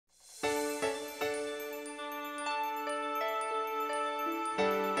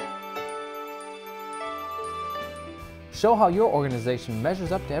Show how your organization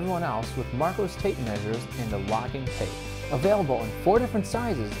measures up to everyone else with Marco's tape measures and the locking tape. Available in 4 different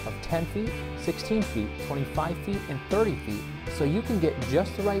sizes of 10 feet, 16 feet, 25 feet, and 30 feet, so you can get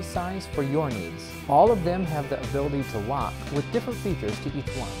just the right size for your needs. All of them have the ability to lock with different features to each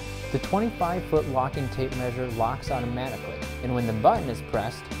one. The 25-foot locking tape measure locks automatically, and when the button is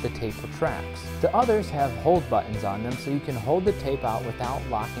pressed, the tape retracts. The others have hold buttons on them so you can hold the tape out without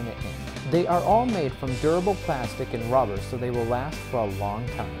locking it in. They are all made from durable plastic and rubber, so they will last for a long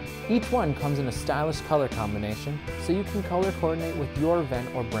time. Each one comes in a stylish color combination, so you can color coordinate with your event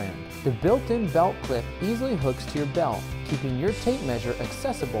or brand. The built-in belt clip easily hooks to your belt, keeping your tape measure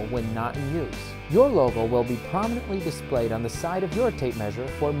accessible when not in use. Your logo will be prominently displayed on the side of your tape measure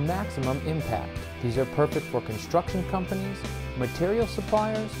for maximum impact. These are perfect for construction companies, material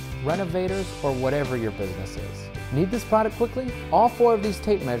suppliers, renovators, or whatever your business is. Need this product quickly? All 4 of these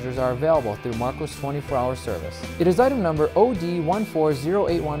tape measures are available through Marco's 24-hour service. It is item number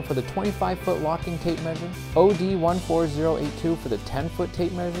OD14081 for the 25-foot locking tape measure, OD14082 for the 10-foot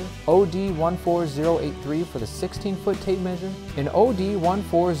tape measure, OD14083 for the 16-foot tape measure, and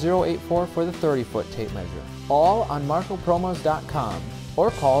OD14084 for the 30-foot tape measure. All on MarcoPromos.com. Or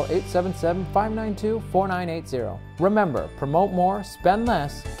call 877-592-4980. Remember, promote more, spend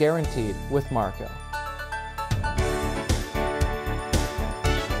less, guaranteed with Marco.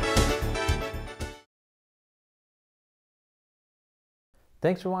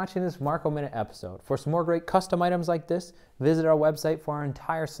 Thanks for watching this Marco Minute episode. For some more great custom items like this, visit our website for our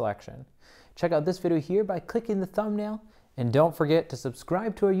entire selection. Check out this video here by clicking the thumbnail, and don't forget to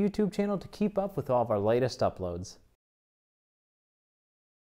subscribe to our YouTube channel to keep up with all of our latest uploads.